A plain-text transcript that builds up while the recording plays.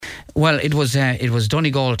Well, it was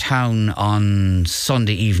Donegal town on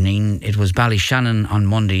Sunday evening, it was Ballyshannon on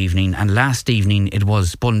Monday evening, and last evening it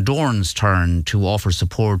was Bundoran's turn to offer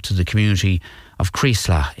support to the community of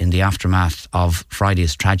Creeslough in the aftermath of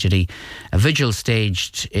Friday's tragedy. A vigil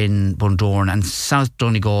staged in Bundoran and South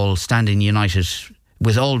Donegal standing united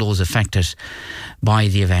with all those affected by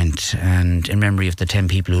the event, and in memory of the 10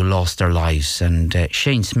 people who lost their lives. And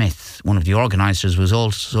Shane Smith, one of the organisers, was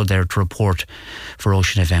also there to report for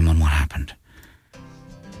Ocean FM on what happened.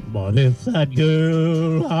 But if that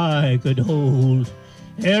girl I could hold,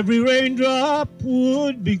 every raindrop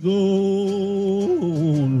would be gold.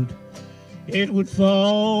 It would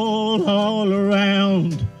fall all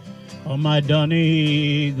around on my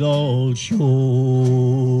Donegal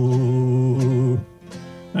shore.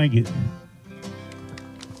 Thank you.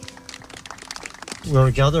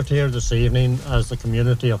 We're gathered here this evening as the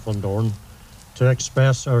community of Bundoran to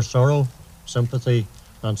express our sorrow, sympathy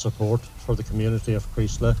and support for the community of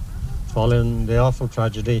Creeslough following the awful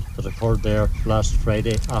tragedy that occurred there last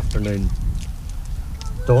Friday afternoon.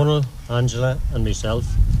 Donal, Angela and myself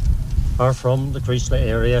are from the Creeslough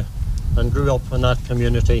area and grew up in that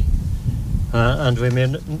community, and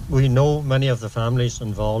we know many of the families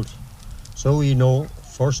involved, so we know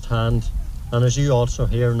firsthand, and as you also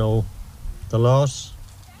here know, the loss,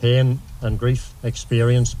 pain and grief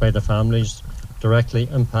experienced by the families directly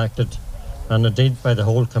impacted, and indeed by the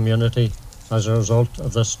whole community as a result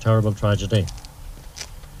of this terrible tragedy.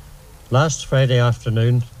 Last Friday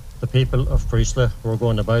afternoon, the people of Creeslough were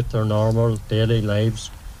going about their normal daily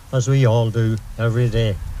lives, as we all do every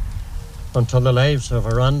day, until the lives of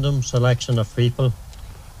a random selection of people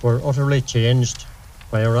were utterly changed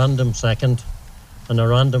by a random second in a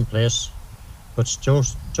random place, which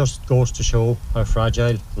just goes to show how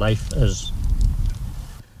fragile life is.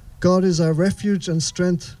 God is our refuge and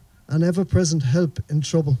strength, an ever-present help in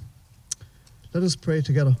trouble. Let us pray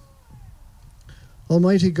together.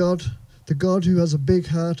 Almighty God, the God who has a big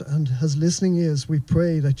heart and has listening ears, we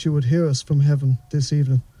pray that you would hear us from heaven this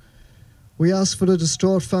evening. We ask for the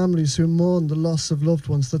distraught families who mourn the loss of loved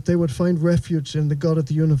ones, that they would find refuge in the God of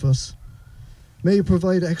the universe. May you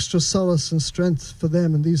provide extra solace and strength for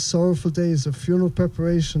them in these sorrowful days of funeral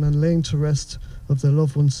preparation and laying to rest of their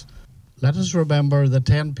loved ones. Let us remember the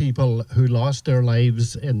 10 people who lost their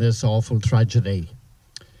lives in this awful tragedy.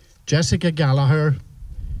 Jessica Gallagher,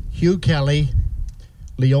 Hugh Kelly,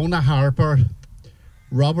 Leona Harper,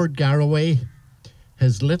 Robert Garraway,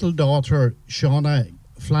 his little daughter Shauna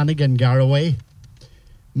Flanagan Garraway,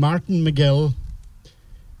 Martin McGill,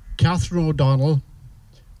 Catherine O'Donnell,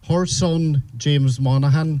 her son James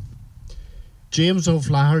Monaghan, James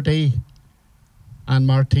O'Flaherty and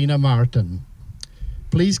Martina Martin.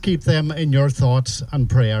 Please keep them in your thoughts and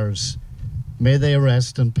prayers. May they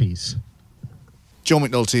rest in peace. Joe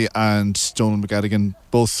McNulty and Donal McGettigan,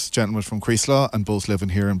 both gentlemen from Creeslough and both living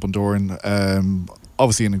here in Bundoran.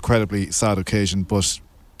 Obviously an incredibly sad occasion, but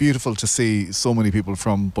beautiful to see so many people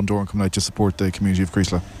from Bundoran coming out to support the community of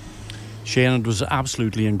Creeslough. Shane, it was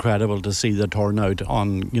absolutely incredible to see the turnout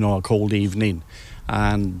on, a cold evening,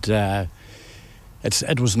 and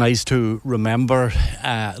it was nice to remember,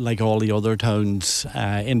 like all the other towns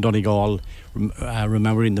in Donegal,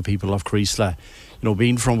 remembering the people of Creeslough.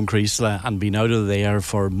 Being from Creeslough and being out of there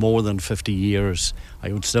for more than 50 years,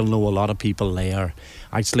 I would still know a lot of people there.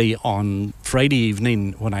 Actually, on Friday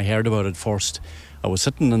evening, when I heard about it first, I was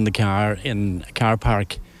sitting in the car in a car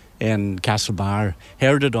park in Castlebar,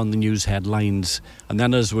 heard it on the news headlines, and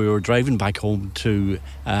then as we were driving back home to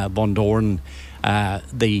Bundoran,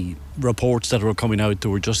 the reports that were coming out, they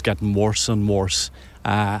were just getting worse and worse,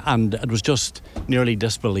 and it was just nearly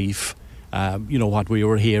disbelief, what we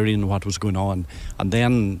were hearing, what was going on. And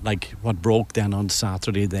then, like, what broke then on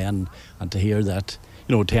Saturday then, and to hear that,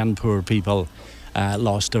 10 poor people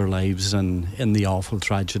lost their lives in the awful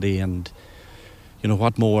tragedy, and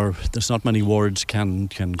what more? There's not many words can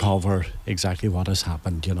cover exactly what has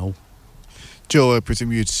happened, Joe, I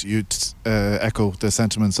presume you'd echo the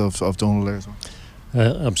sentiments of Donal there as well.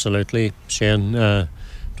 Absolutely, Shane. It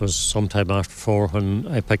was sometime after 4 when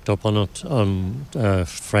I picked up on it on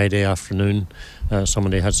Friday afternoon.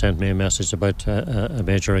 Somebody had sent me a message about a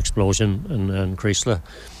major explosion in Creeslough.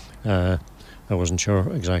 I wasn't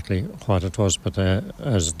sure exactly what it was, but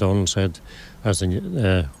as Donal said, as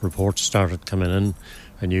the reports started coming in,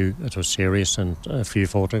 I knew it was serious, and a few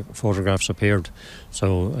photographs appeared,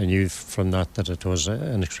 so I knew from that it was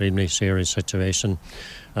an extremely serious situation.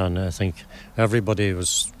 And I think everybody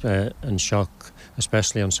was in shock,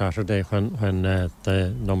 especially on Saturday when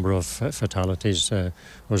the number of fatalities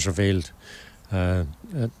was revealed.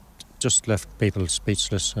 It just left people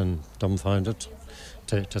speechless and dumbfounded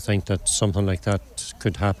to think that something like that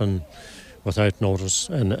could happen without notice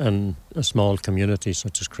in a small community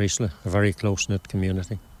such as Creeslough, a very close-knit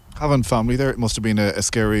community. Having family there, it must have been a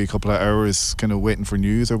scary couple of hours kind of waiting for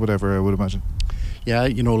news or whatever, I would imagine. Yeah,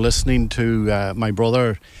 listening to my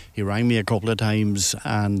brother, he rang me a couple of times,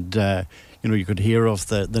 and you could hear of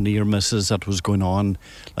the near misses that was going on.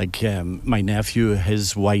 Like my nephew,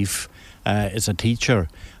 his wife is a teacher,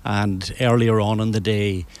 and earlier on in the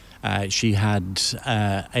day she had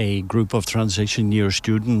a group of transition year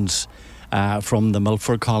students from the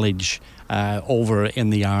Milford College over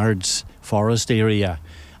in the Ards Forest area,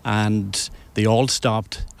 and they all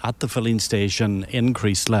stopped at the filling station in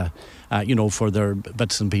Creeslough, for their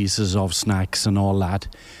bits and pieces of snacks and all that.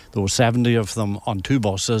 There were 70 of them on 2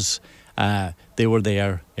 buses. They were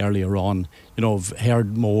there earlier on. I've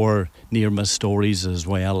heard more near-miss stories as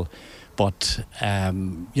well. But,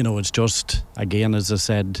 it's just, again, as I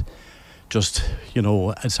said,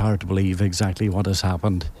 it's hard to believe exactly what has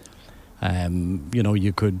happened.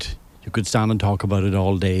 You could stand and talk about it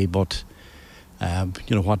all day, but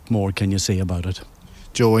what more can you say about it?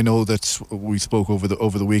 Joe, I know that we spoke over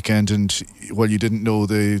the weekend, and while you didn't know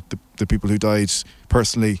the people who died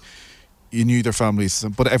personally, you knew their families.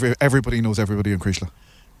 But everybody knows everybody in Creeslough.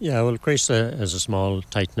 Yeah, well, Creeslough is a small,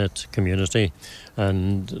 tight-knit community,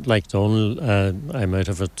 and like Donal, I'm out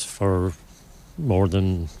of it for more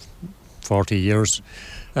than 40 years.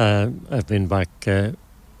 I've been back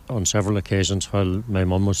on several occasions while my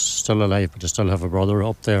mum was still alive, but I still have a brother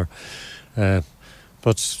up there.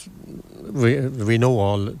 But we know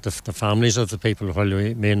all the families of the people, while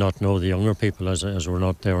we may not know the younger people as we're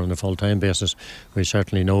not there on a full-time basis. We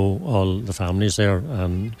certainly know all the families there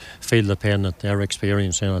and feel the pain that they're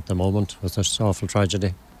experiencing at the moment with this awful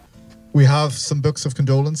tragedy. We have some books of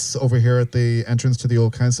condolence over here at the entrance to the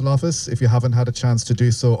old council office. If you haven't had a chance to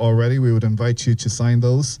do so already, we would invite you to sign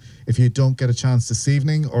those. If you don't get a chance this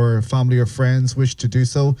evening, or family or friends wish to do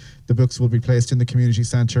so, the books will be placed in the community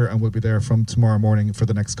centre and will be there from tomorrow morning for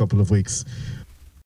the next couple of weeks.